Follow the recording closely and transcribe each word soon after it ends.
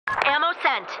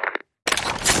descent.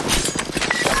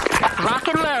 Lock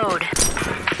and load.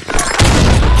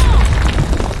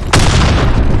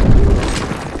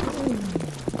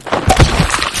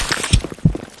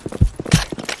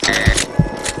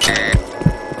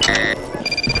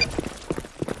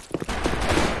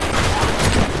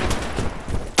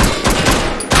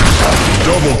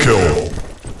 Double kill.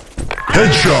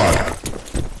 Headshot.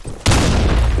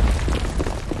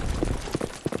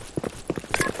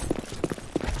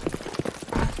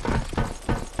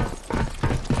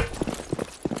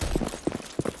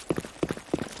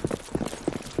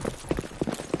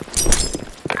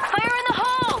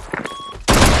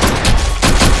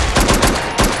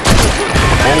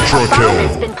 Ultra Bomb kill.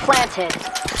 has been planted.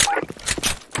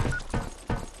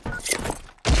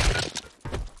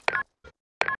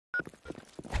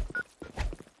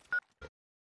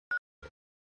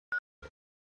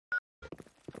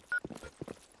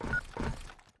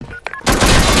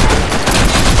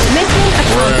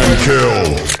 Grand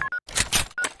kill.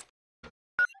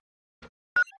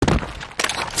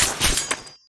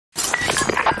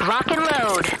 Lock and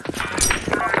load.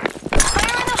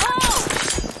 Fire in the hole!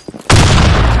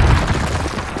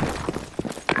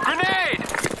 Grenade!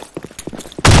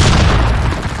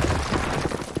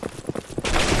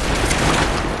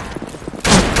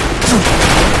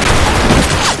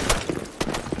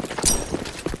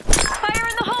 Fire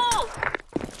in the hole!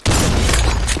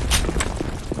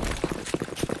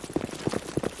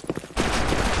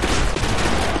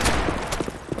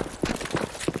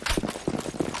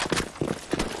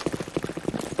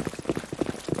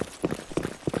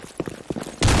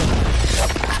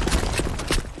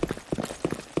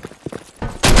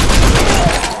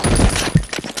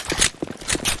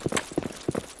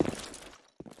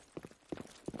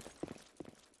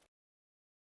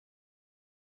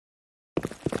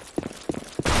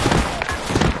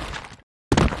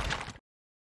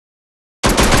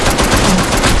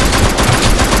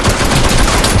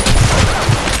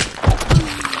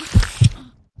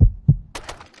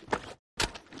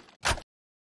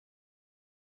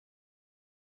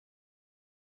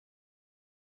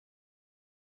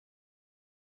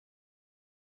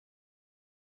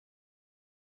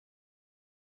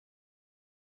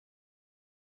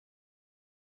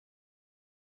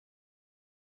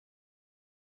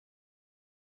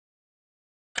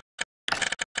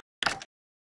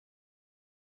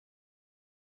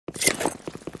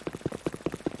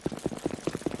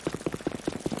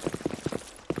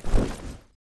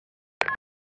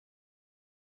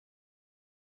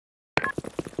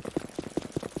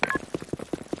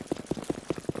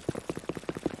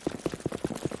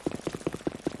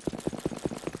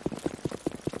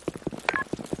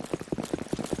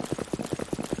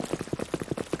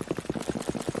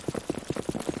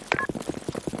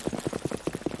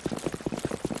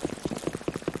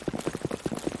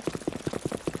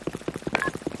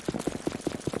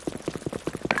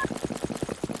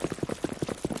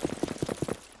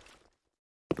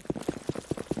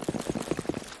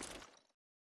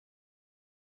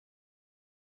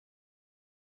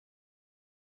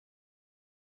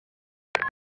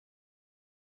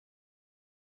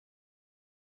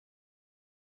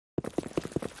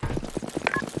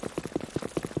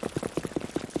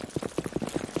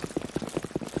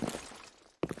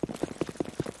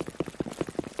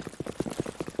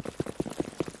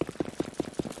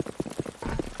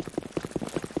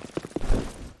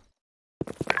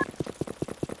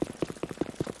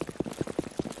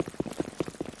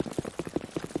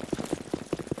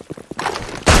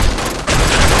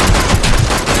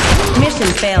 Mission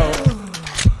failed.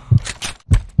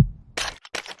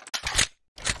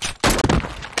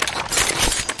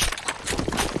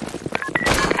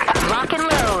 Lock and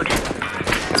load.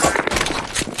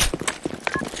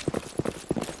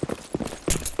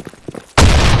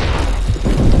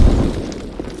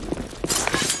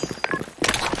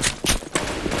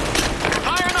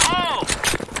 Fire in the hole!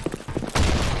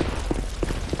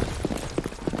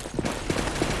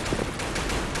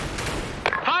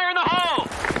 Fire in the hole!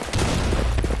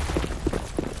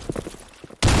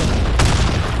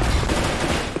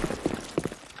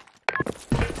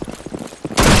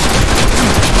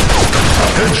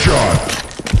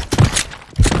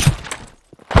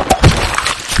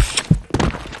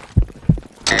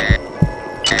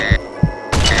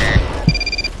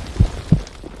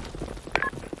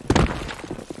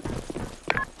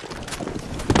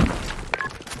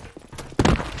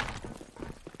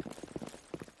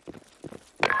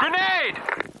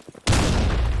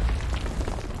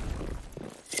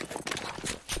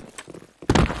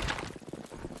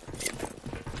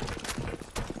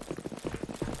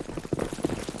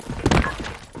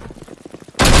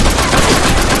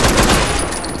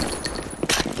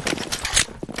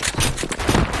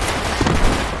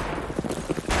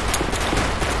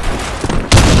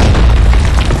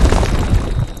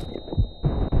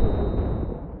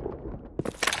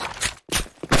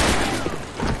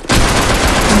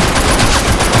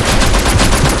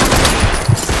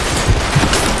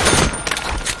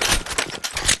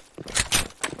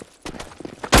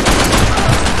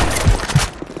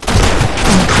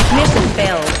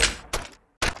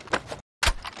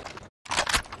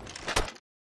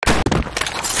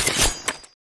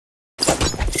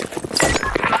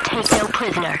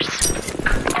 prisoners.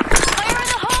 Fire in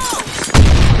the hole!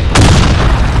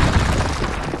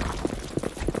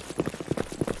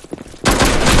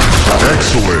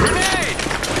 Excellent. Grenade!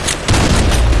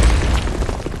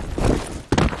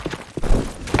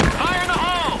 Fire in the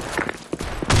hole!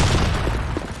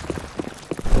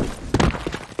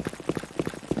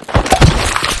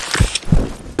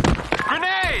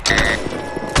 Grenade!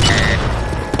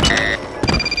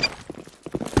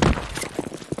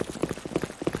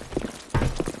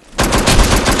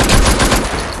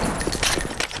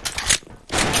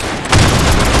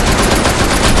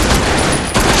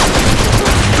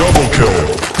 Double kill.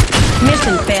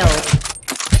 Mission failed.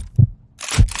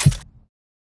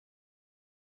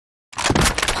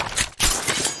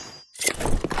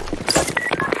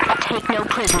 Take no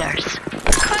prisoners.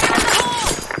 Fire in the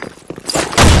hole!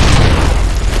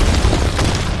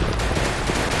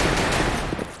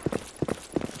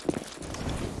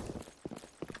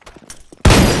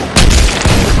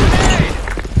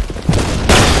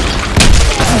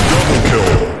 Double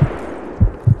kill.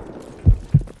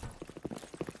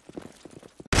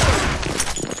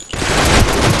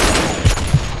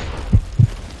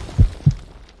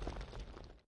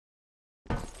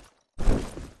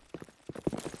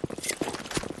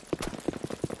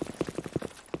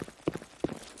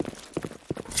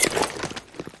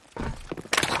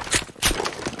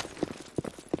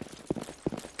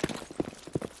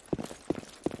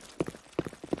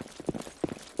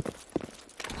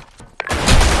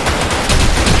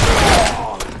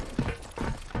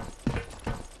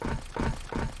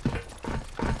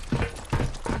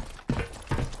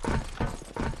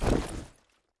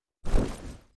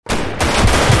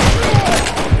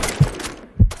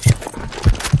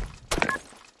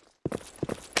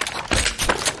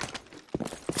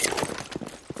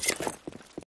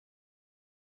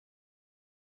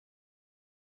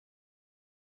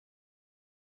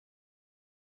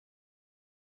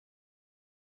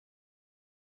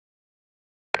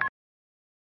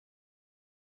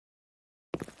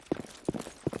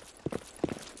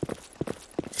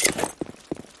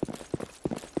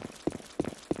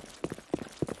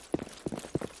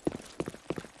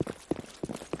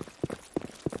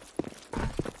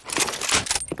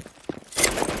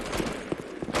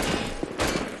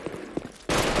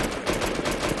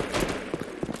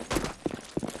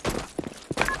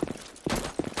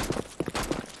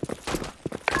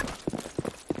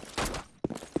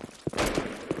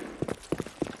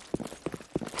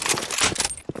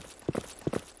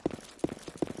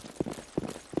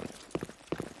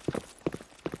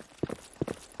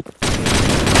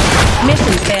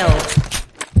 Mission failed.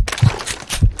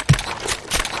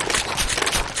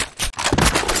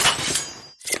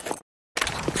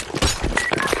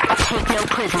 Take no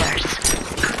prisoners.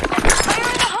 Fire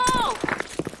in the hole!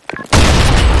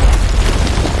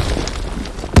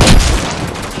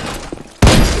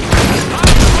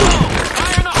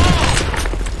 Fire in the hole!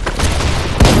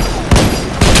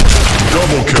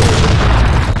 Double kill.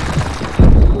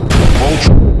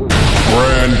 Ultra.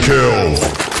 Grand kill.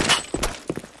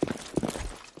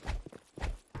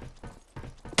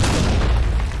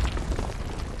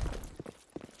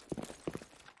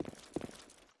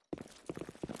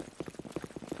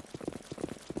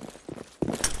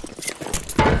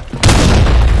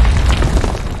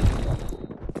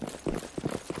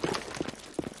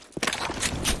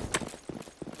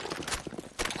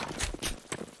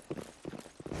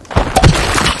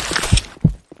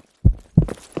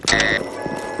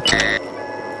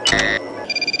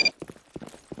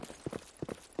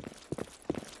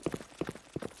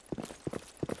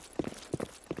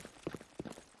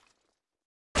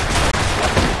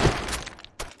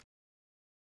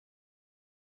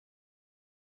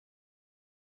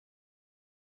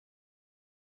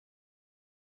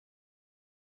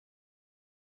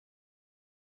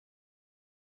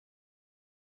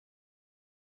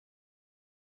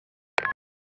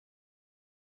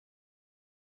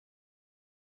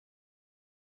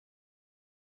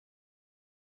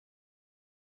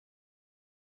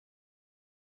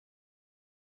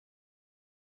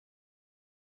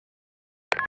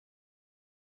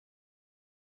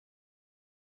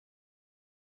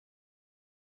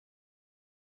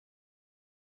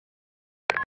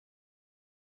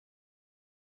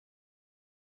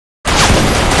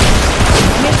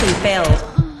 Mission failed.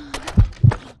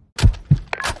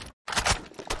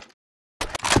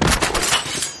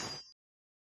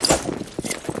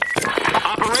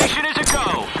 Operation is a go!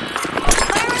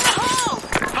 Fire in the hole!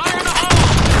 Fire in the hole!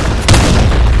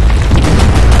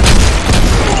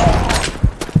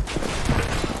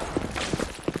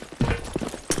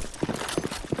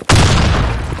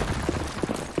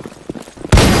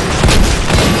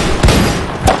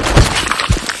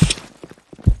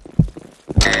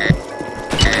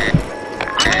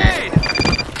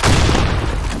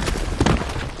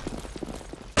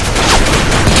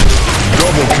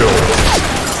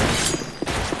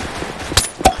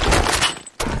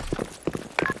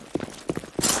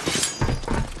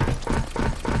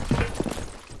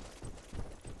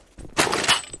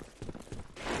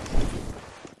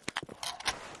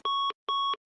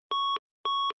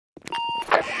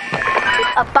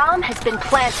 A bomb has been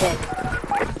planted.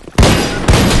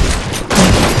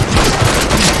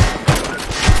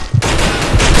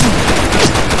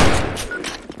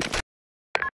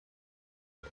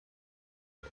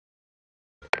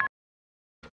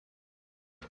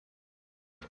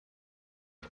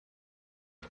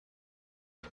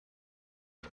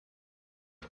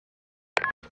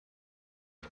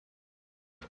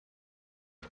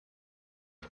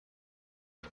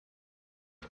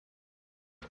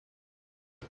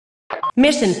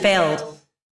 Mission failed.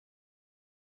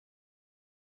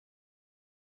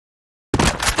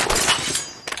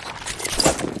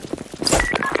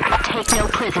 Take no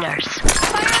prisoners.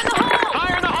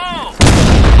 Fire in the hole!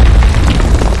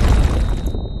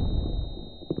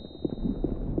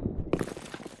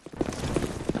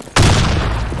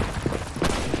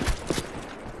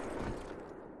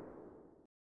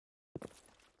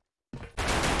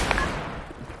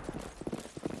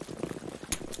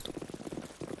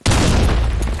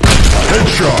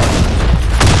 Headshot.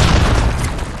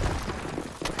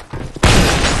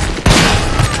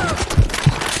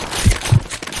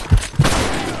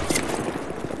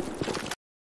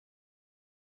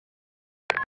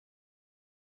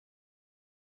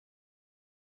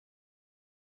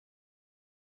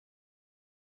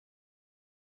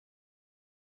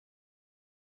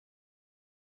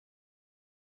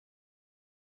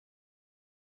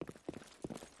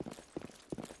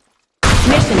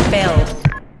 Mission failed.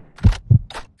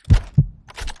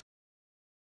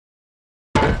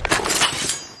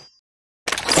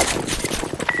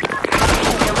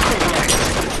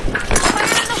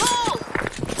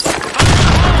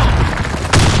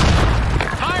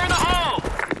 Fire in the hole!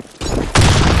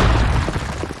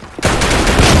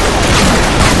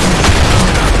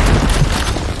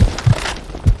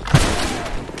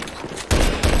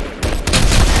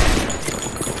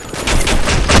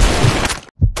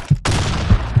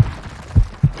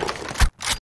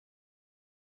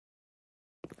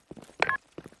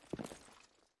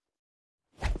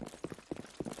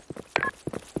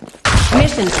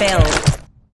 Mission failed.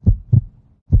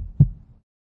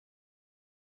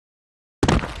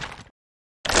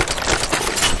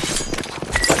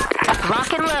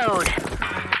 Lock and load.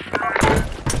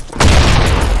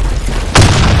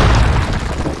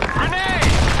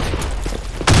 Grenade!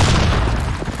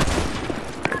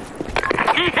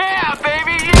 Yeah,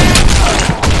 baby, yeah!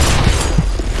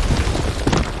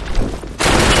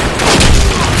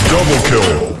 Double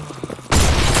kill.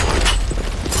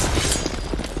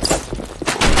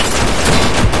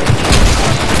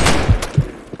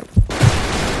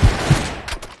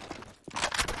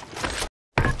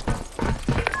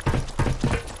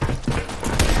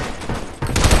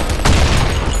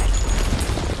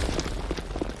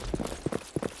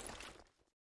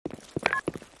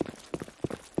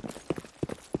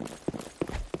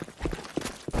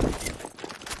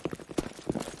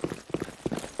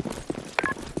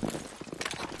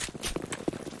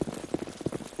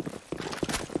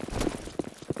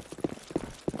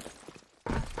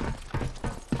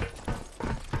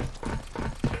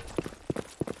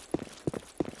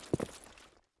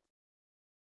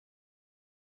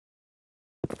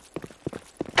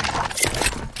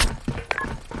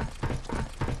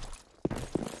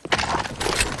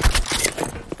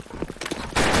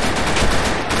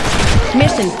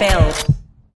 Mission failed.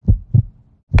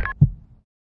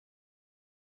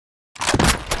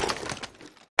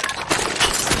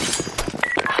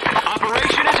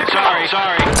 Operation is a go.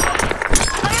 Sorry.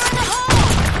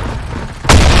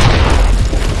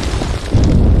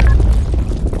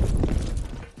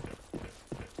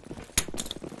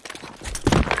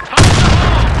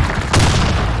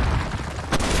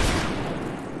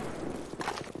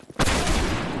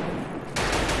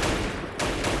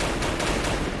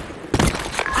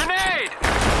 Grenade!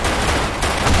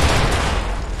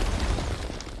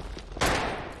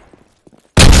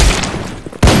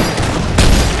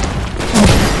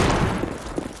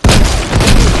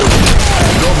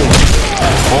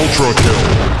 Ultra kill.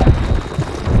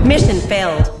 Mission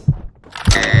failed.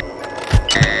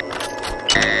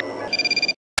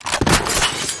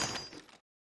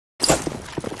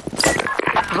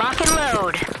 Lock and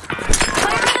load.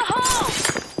 Fire in the hole!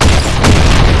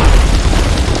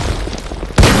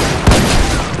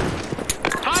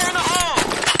 Fire in the hole!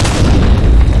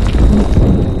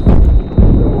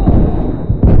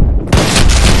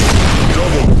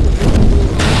 Double.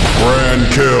 Grand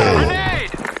kill.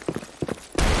 Grenade!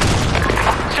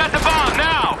 Set the bomb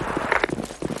now!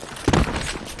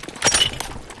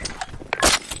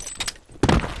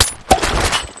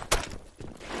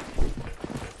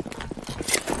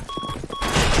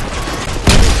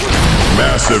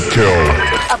 Massive kill.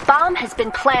 A bomb has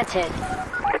been planted.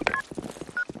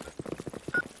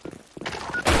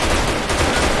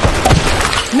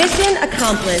 Mission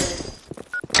accomplished.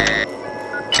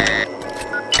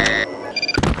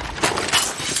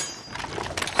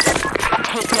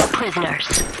 Take no prisoners.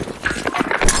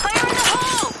 Fire in the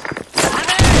hole!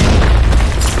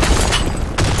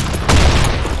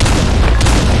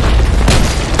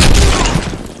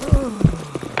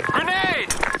 Grenade!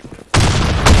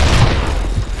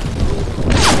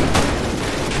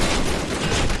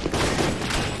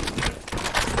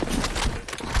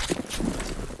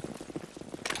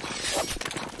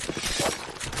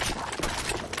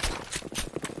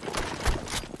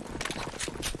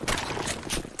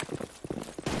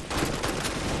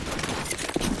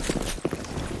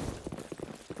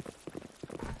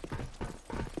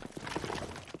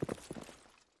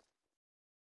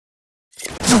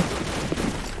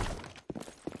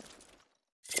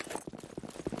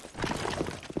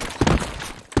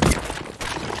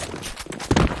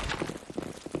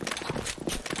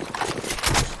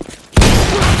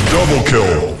 Double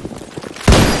kill.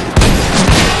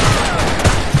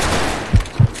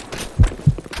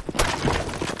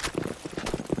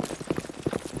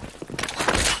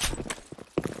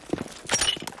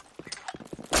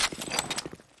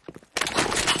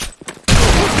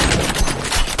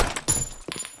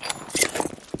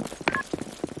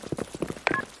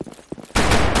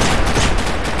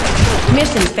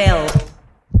 Mission failed.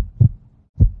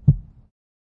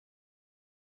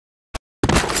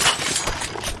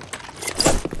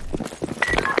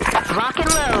 Rock and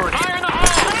load. Fire in the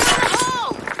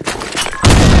hole!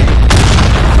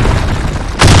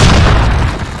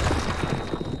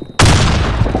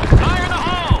 Fire in the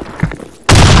hole!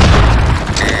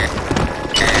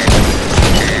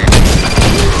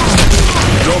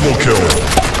 Double kill.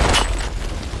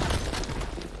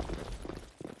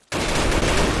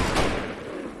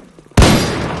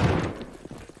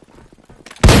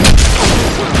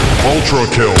 Ultra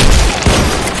kill.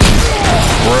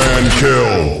 Grand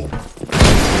kill.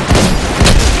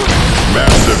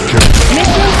 Massive kill.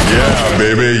 Yeah,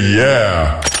 baby,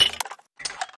 yeah.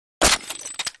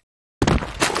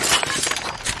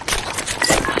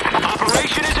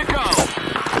 Operation is a go!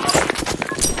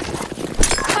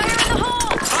 Fire in the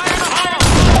hole! Fire in the hole!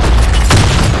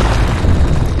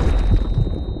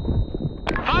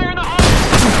 Fire in the hole!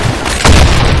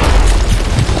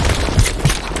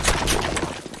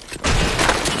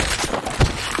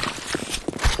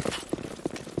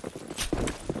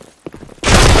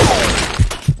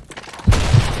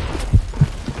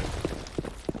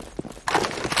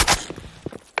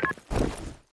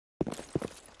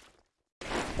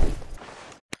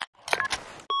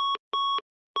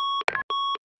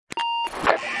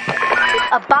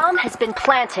 A bomb has been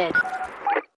planted.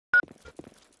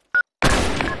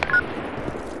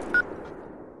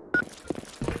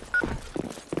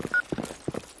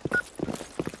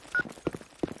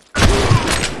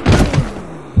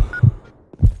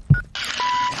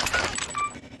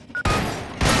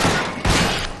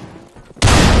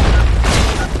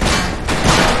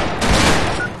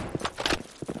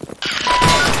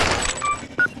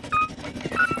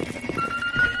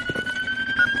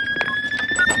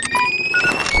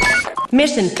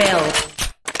 Mission failed.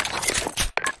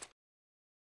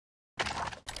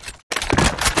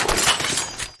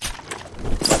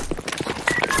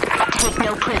 Take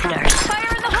no prisoners.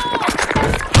 Fire in the hole!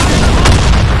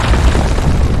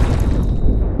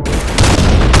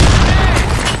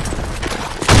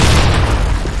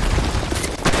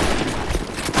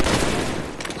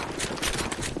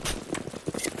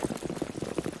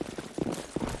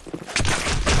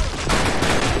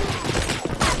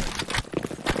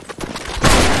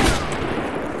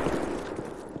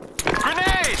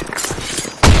 Grenade!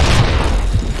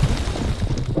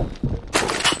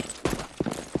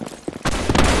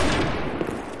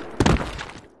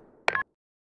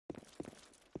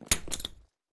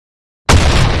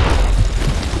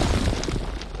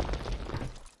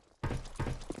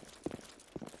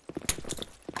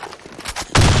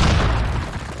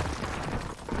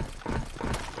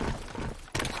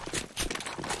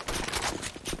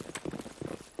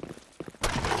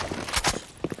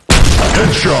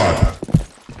 Headshot.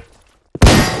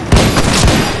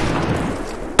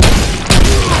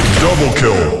 Double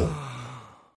kill.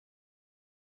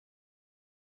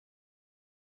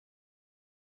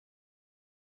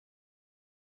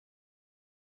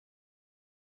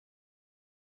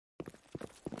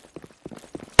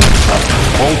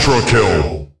 Ultra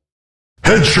kill.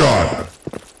 Headshot.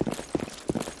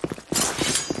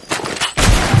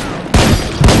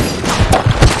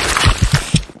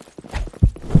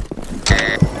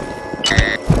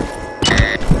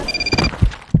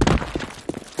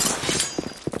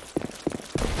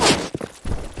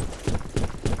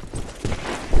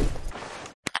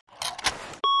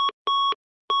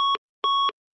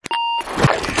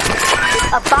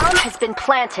 A bomb has been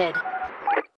planted.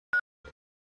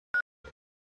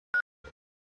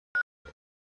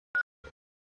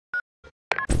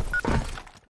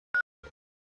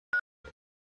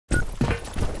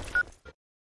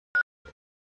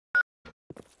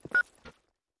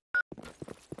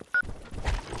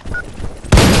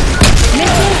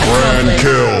 Grand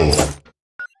kill.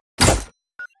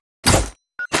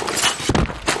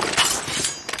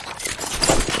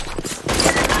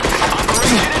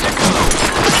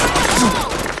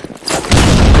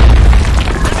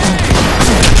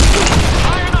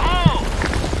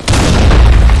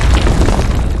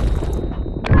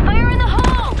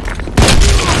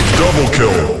 Double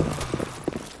kill.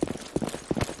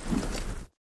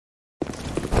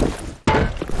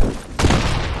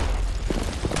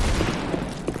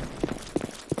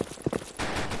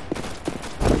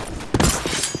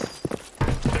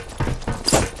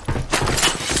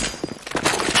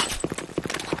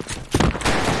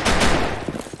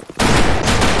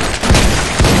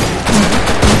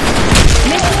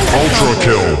 Ultra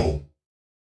kill.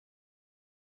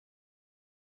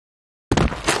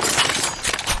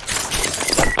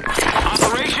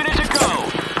 Operation is a go.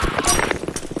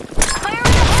 Fire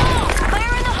in the hole!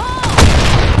 Fire in the hole!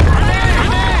 Grenade!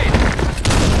 Grenade!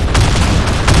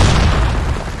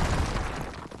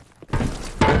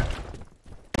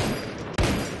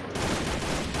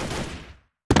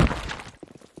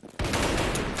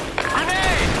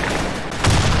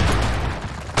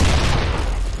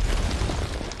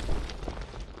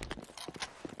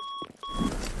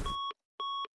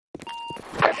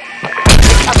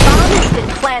 A bomb has been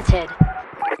planted.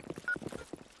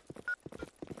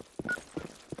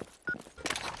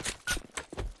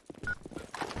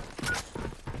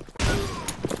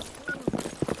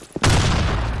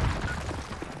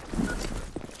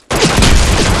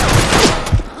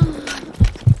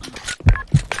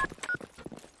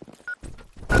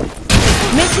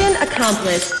 Mission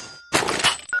accomplished.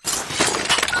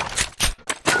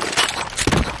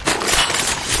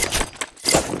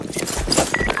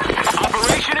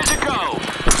 Operation is a go.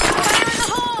 Fire in the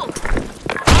hole!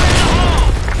 Fire in the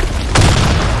hole.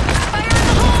 Fire in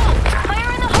the hole!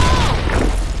 Fire in the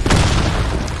hole!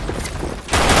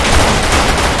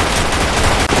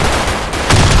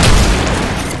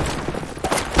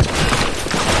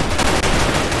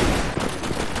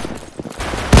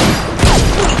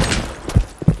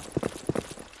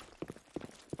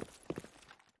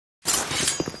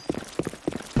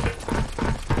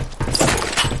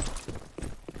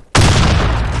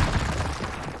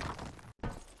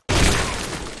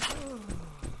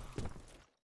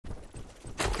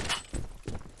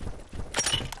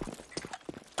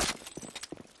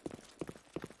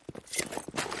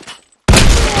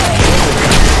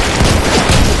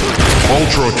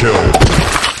 Ultra kill.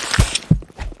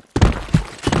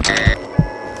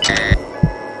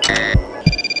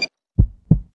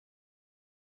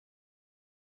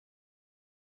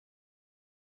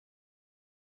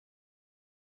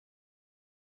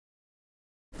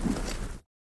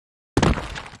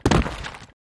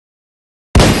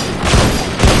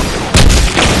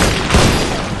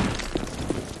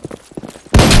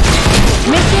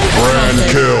 Mission Grand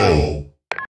accomplished. kill.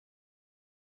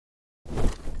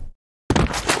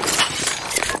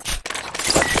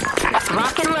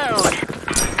 Rock and load.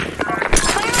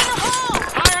 Fire in the hole!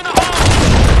 Fire in the hole.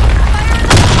 Fire in the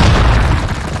hole!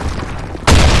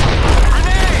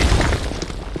 Grenade!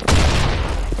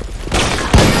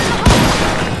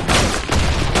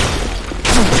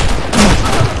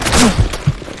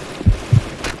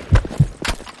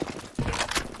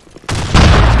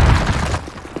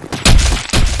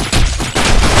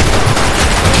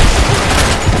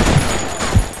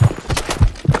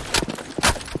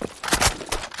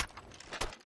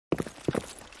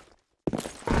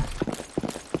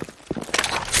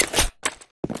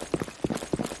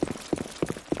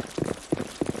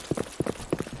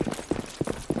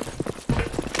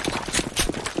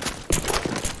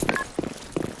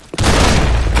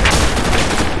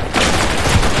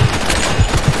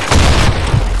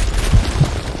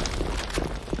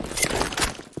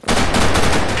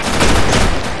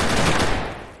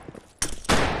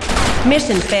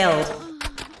 Mission failed.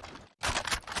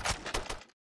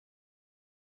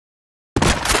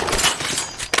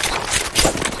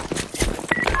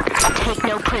 Take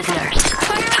no prisoners.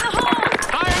 Fire in the hole!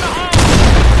 Fire in the hole.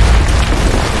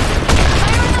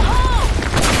 Fire in the hole!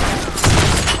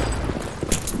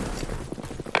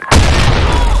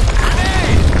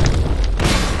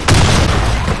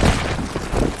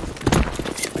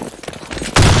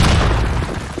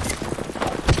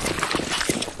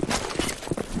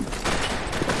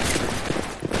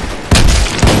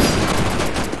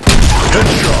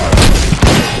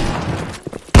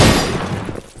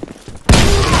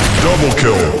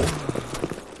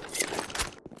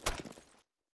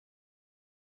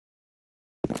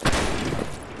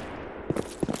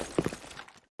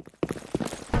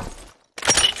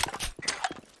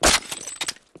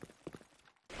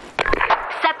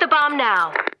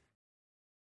 now.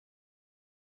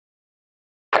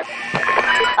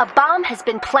 A bomb has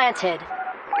been planted.